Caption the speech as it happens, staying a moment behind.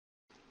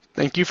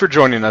Thank you for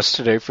joining us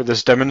today for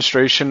this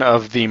demonstration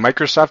of the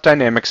Microsoft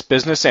Dynamics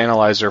Business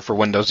Analyzer for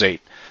Windows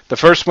 8, the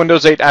first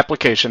Windows 8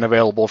 application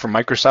available for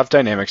Microsoft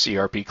Dynamics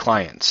ERP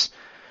clients.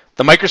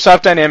 The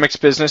Microsoft Dynamics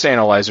Business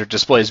Analyzer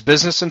displays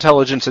business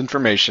intelligence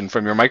information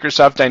from your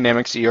Microsoft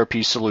Dynamics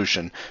ERP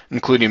solution,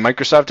 including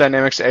Microsoft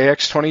Dynamics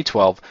AX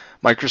 2012,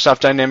 Microsoft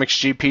Dynamics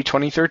GP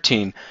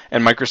 2013,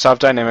 and Microsoft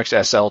Dynamics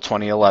SL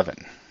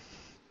 2011.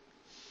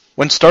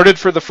 When started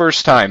for the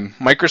first time,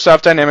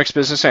 Microsoft Dynamics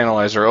Business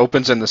Analyzer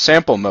opens in the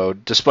sample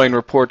mode, displaying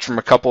reports from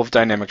a couple of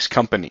Dynamics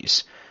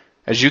companies.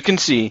 As you can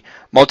see,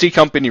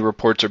 multi-company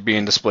reports are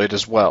being displayed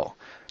as well.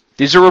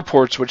 These are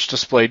reports which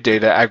display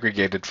data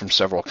aggregated from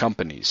several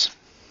companies.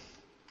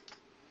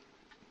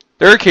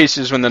 There are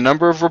cases when the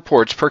number of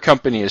reports per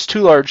company is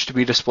too large to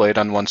be displayed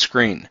on one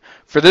screen.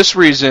 For this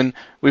reason,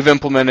 we've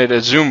implemented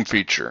a zoom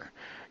feature.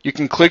 You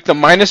can click the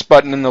minus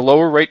button in the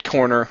lower right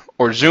corner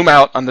or zoom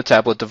out on the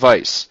tablet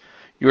device.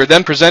 You are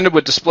then presented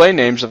with display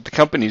names of the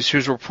companies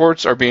whose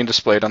reports are being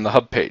displayed on the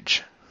hub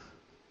page.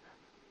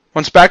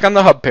 Once back on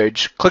the hub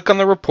page, click on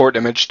the report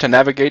image to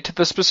navigate to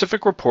the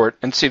specific report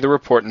and see the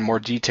report in more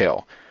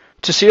detail.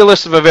 To see a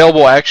list of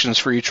available actions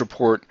for each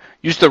report,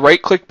 use the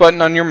right-click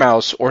button on your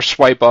mouse or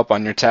swipe up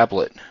on your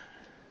tablet.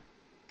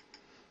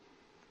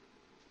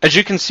 As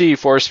you can see,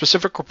 for a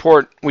specific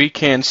report, we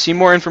can see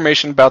more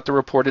information about the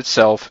report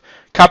itself,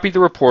 copy the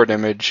report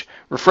image,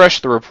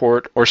 refresh the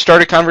report, or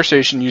start a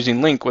conversation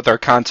using link with our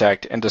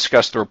contact and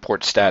discuss the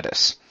report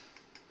status.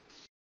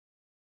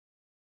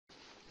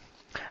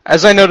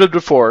 As I noted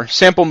before,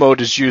 sample mode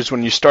is used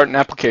when you start an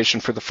application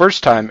for the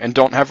first time and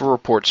don't have a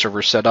report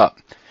server set up.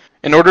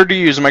 In order to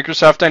use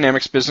Microsoft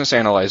Dynamics Business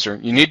Analyzer,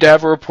 you need to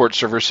have a report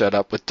server set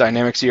up with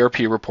Dynamics ERP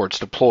reports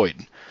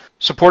deployed.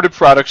 Supported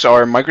products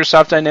are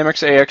Microsoft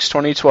Dynamics AX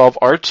 2012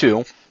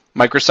 R2,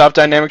 Microsoft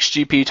Dynamics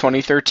GP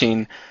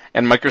 2013,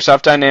 and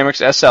Microsoft Dynamics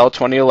SL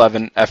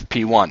 2011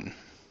 FP1.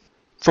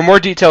 For more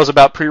details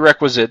about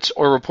prerequisites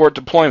or report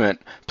deployment,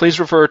 please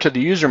refer to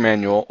the user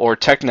manual or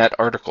TechNet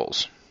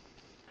articles.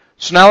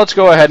 So now let's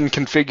go ahead and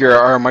configure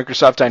our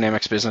Microsoft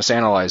Dynamics Business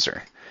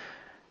Analyzer.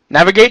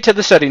 Navigate to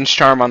the settings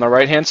charm on the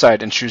right-hand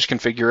side and choose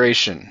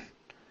Configuration.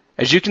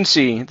 As you can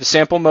see, the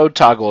sample mode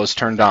toggle is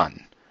turned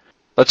on.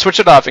 Let's switch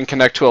it off and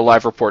connect to a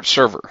live report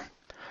server.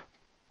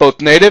 Both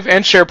native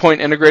and SharePoint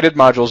integrated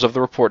modules of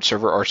the report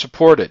server are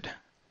supported.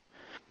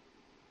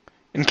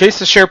 In case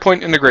the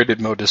SharePoint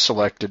integrated mode is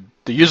selected,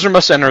 the user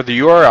must enter the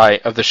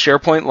URI of the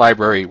SharePoint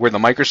library where the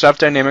Microsoft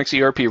Dynamics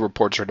ERP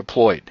reports are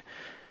deployed.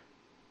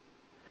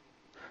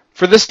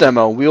 For this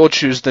demo, we will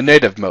choose the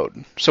native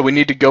mode, so we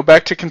need to go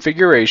back to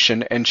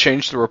Configuration and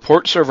change the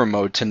report server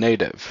mode to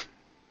native.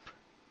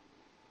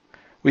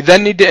 We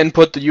then need to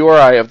input the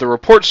URI of the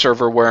report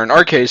server where, in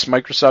our case,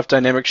 Microsoft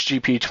Dynamics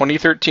GP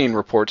 2013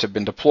 reports have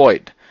been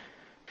deployed.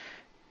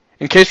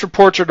 In case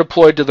reports are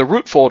deployed to the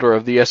root folder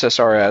of the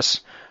SSRS,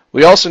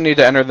 we also need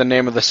to enter the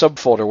name of the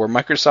subfolder where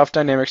Microsoft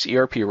Dynamics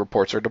ERP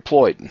reports are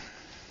deployed.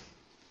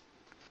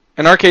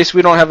 In our case,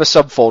 we don't have a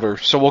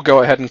subfolder, so we'll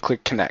go ahead and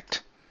click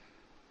Connect.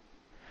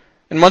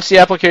 And once the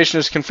application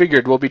is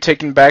configured, we'll be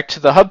taken back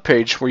to the hub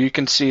page where you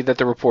can see that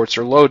the reports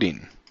are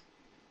loading.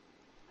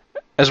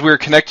 As we are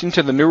connecting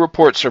to the new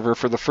report server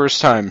for the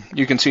first time,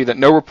 you can see that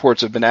no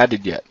reports have been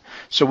added yet.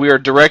 So we are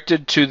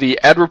directed to the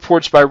Add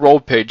Reports by Role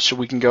page so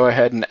we can go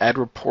ahead and add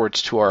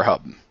reports to our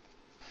hub.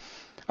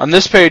 On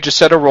this page, a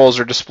set of roles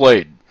are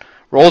displayed.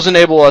 Roles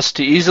enable us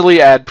to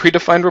easily add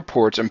predefined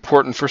reports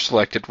important for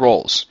selected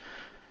roles.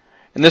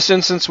 In this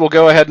instance, we'll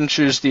go ahead and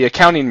choose the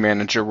Accounting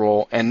Manager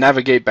role and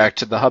navigate back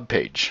to the hub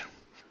page.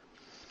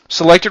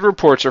 Selected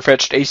reports are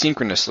fetched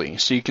asynchronously,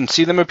 so you can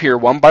see them appear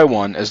one by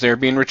one as they are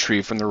being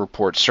retrieved from the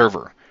report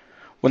server.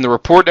 When the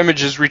report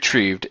image is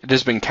retrieved, it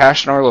has been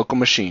cached on our local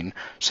machine,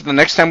 so the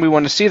next time we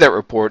want to see that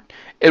report,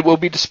 it will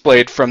be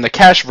displayed from the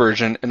cache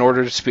version in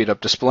order to speed up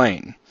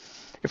displaying.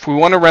 If we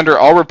want to render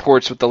all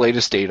reports with the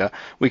latest data,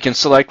 we can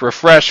select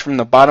Refresh from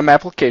the bottom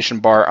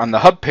application bar on the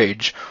hub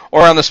page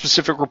or on the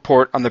specific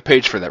report on the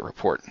page for that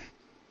report.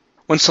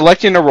 When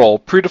selecting a role,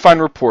 predefined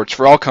reports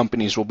for all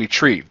companies will be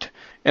retrieved.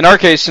 In our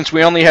case, since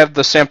we only have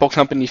the sample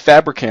company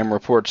Fabricam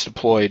reports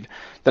deployed,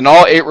 then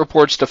all 8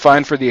 reports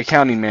defined for the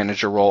Accounting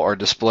Manager role are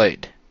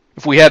displayed.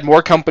 If we had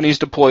more companies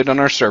deployed on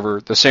our server,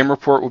 the same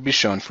report would be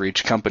shown for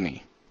each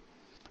company.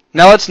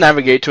 Now let's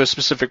navigate to a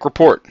specific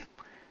report.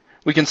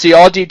 We can see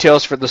all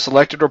details for the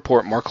selected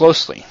report more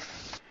closely.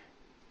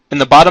 In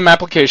the bottom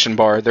application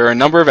bar, there are a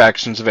number of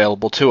actions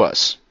available to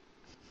us.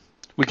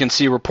 We can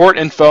see report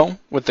info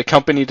with the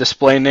company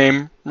display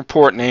name,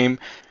 report name,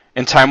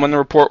 and time when the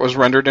report was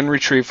rendered and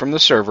retrieved from the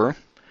server.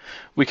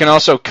 We can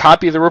also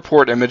copy the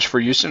report image for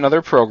use in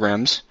other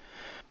programs.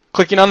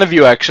 Clicking on the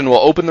View action will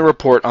open the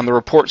report on the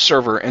report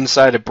server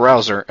inside a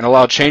browser and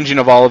allow changing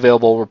of all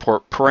available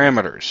report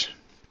parameters.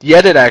 The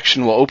Edit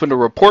action will open a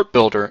report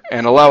builder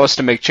and allow us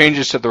to make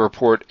changes to the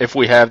report if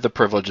we have the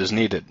privileges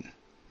needed.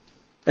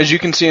 As you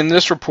can see in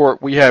this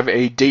report, we have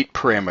a date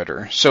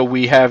parameter. So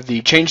we have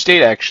the change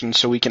date action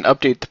so we can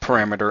update the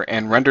parameter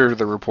and render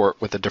the report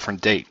with a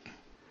different date.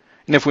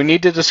 And if we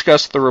need to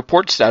discuss the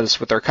report status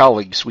with our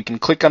colleagues, we can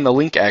click on the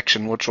link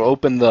action, which will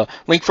open the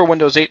Link for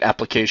Windows 8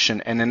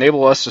 application and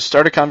enable us to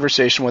start a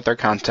conversation with our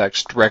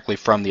contacts directly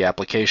from the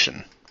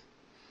application.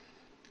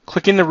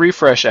 Clicking the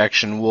refresh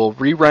action will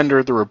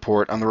re-render the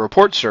report on the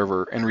report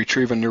server and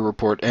retrieve a new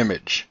report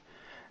image.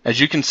 As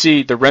you can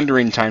see, the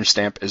rendering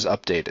timestamp is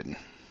updated.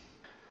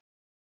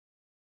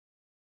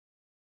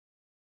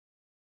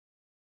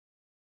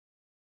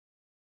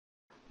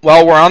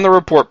 While we're on the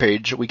report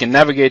page, we can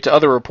navigate to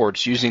other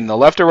reports using the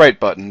left or right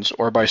buttons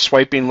or by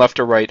swiping left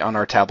or right on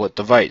our tablet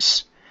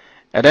device.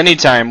 At any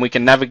time, we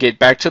can navigate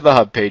back to the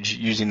hub page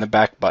using the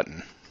back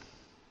button.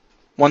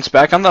 Once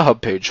back on the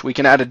hub page, we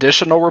can add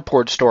additional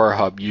reports to our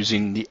hub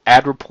using the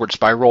Add Reports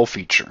by Role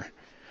feature.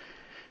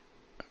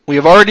 We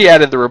have already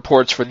added the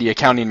reports for the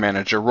Accounting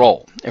Manager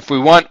role. If we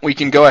want, we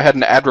can go ahead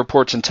and add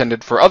reports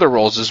intended for other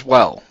roles as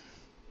well.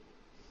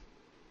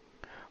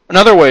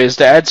 Another way is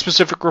to add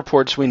specific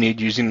reports we need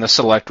using the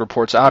Select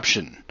Reports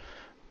option.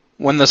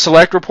 When the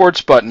Select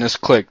Reports button is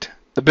clicked,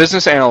 the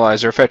Business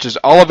Analyzer fetches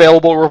all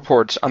available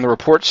reports on the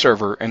report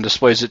server and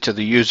displays it to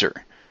the user.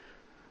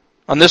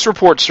 On this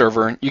report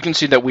server, you can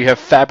see that we have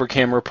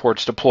Fabricam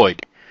reports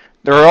deployed.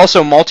 There are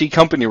also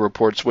multi-company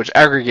reports which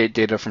aggregate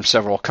data from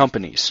several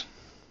companies.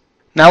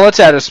 Now let's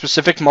add a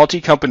specific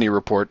multi-company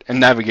report and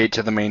navigate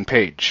to the main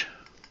page.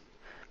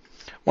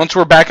 Once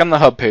we're back on the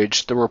hub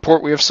page, the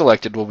report we have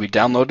selected will be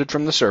downloaded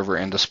from the server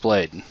and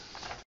displayed.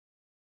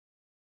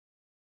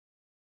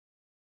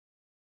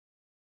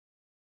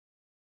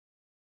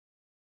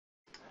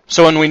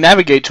 So when we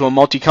navigate to a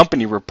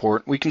multi-company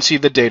report, we can see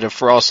the data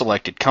for all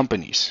selected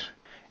companies.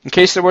 In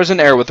case there was an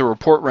error with the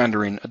report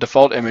rendering, a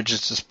default image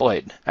is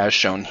displayed, as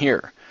shown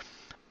here.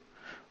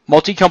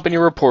 Multi-company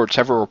reports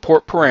have a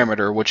report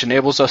parameter which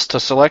enables us to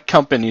select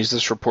companies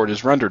this report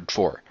is rendered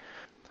for.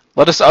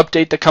 Let us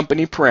update the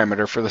company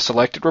parameter for the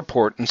selected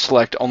report and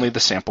select only the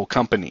sample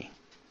company.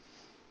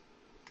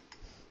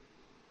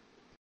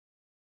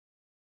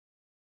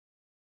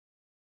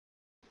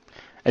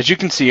 As you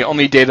can see,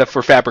 only data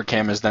for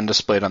Fabricam is then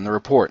displayed on the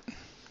report.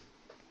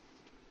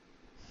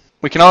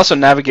 We can also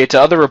navigate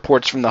to other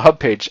reports from the hub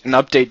page and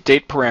update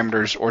date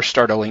parameters or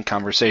start a link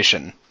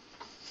conversation.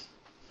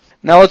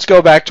 Now let's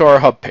go back to our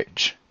hub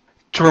page.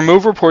 To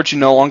remove reports you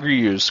no longer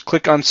use,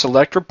 click on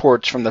Select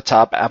Reports from the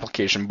top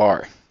application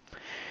bar.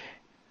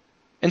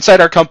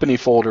 Inside our company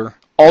folder,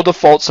 all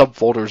default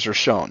subfolders are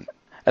shown,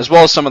 as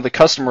well as some of the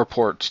custom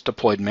reports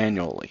deployed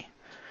manually.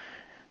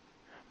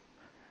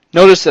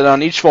 Notice that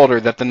on each folder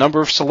that the number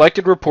of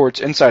selected reports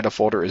inside a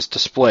folder is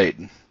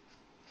displayed.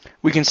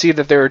 We can see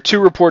that there are 2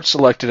 reports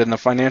selected in the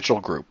financial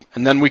group,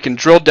 and then we can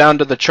drill down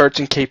to the charts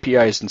and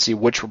KPIs and see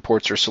which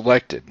reports are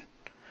selected.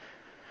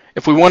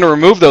 If we want to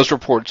remove those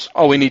reports,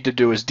 all we need to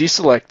do is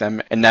deselect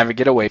them and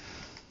navigate away.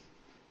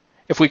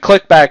 If we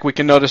click back, we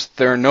can notice that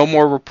there are no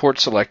more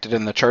reports selected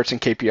in the Charts and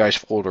KPIs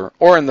folder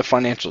or in the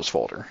Financials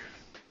folder.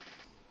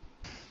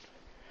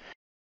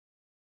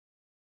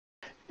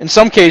 In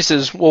some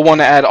cases, we'll want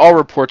to add all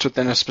reports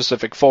within a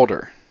specific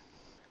folder.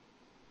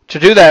 To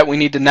do that, we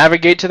need to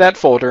navigate to that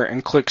folder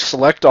and click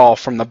Select All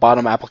from the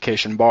bottom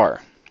application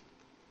bar.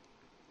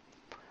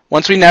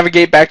 Once we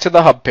navigate back to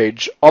the hub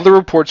page, all the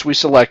reports we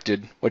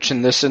selected, which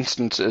in this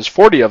instance is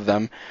 40 of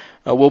them,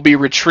 will be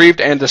retrieved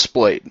and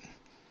displayed.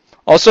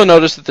 Also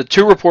notice that the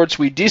 2 reports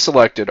we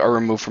deselected are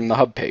removed from the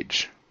hub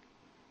page.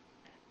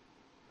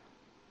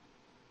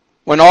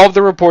 When all of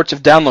the reports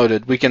have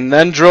downloaded, we can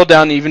then drill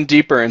down even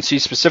deeper and see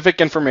specific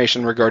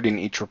information regarding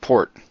each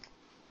report.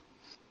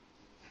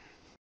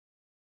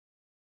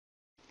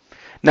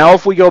 Now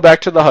if we go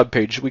back to the hub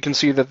page, we can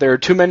see that there are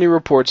too many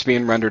reports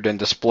being rendered and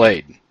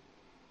displayed.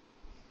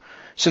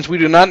 Since we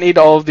do not need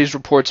all of these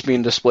reports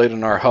being displayed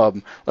in our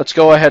hub, let's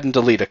go ahead and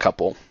delete a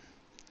couple.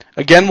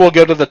 Again, we'll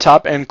go to the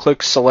top and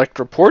click Select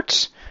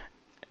Reports.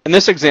 In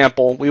this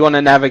example, we want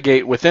to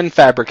navigate within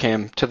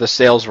Fabricam to the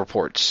Sales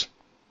reports.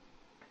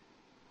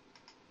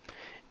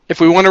 If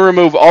we want to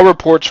remove all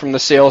reports from the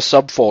Sales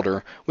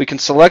subfolder, we can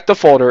select the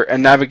folder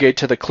and navigate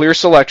to the Clear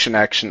Selection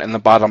action in the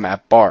bottom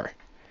app bar.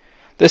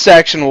 This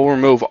action will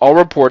remove all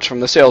reports from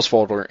the Sales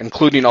folder,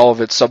 including all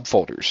of its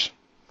subfolders.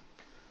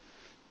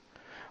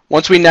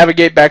 Once we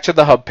navigate back to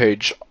the hub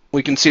page,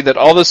 we can see that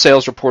all the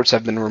Sales reports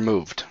have been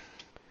removed.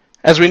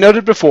 As we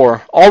noted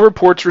before, all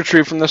reports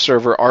retrieved from the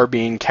server are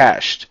being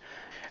cached.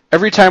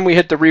 Every time we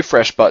hit the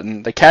refresh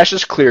button, the cache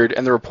is cleared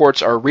and the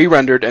reports are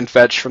re-rendered and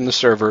fetched from the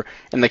server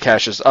and the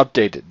cache is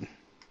updated.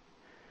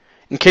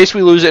 In case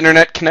we lose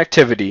internet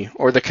connectivity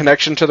or the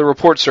connection to the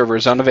report server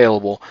is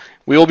unavailable,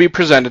 we will be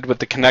presented with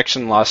the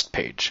connection lost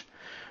page.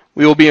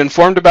 We will be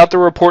informed about the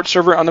report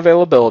server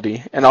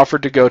unavailability and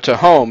offered to go to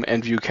Home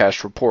and view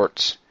cached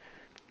reports.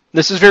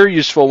 This is very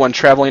useful when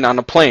traveling on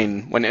a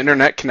plane when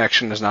internet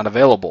connection is not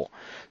available,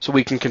 so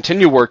we can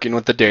continue working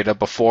with the data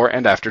before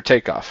and after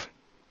takeoff.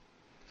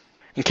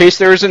 In case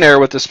there is an error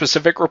with a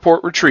specific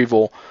report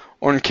retrieval,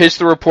 or in case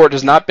the report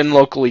has not been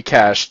locally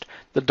cached,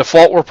 the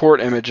default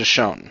report image is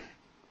shown.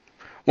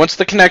 Once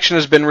the connection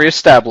has been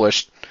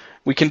reestablished,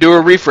 we can do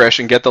a refresh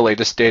and get the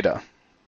latest data.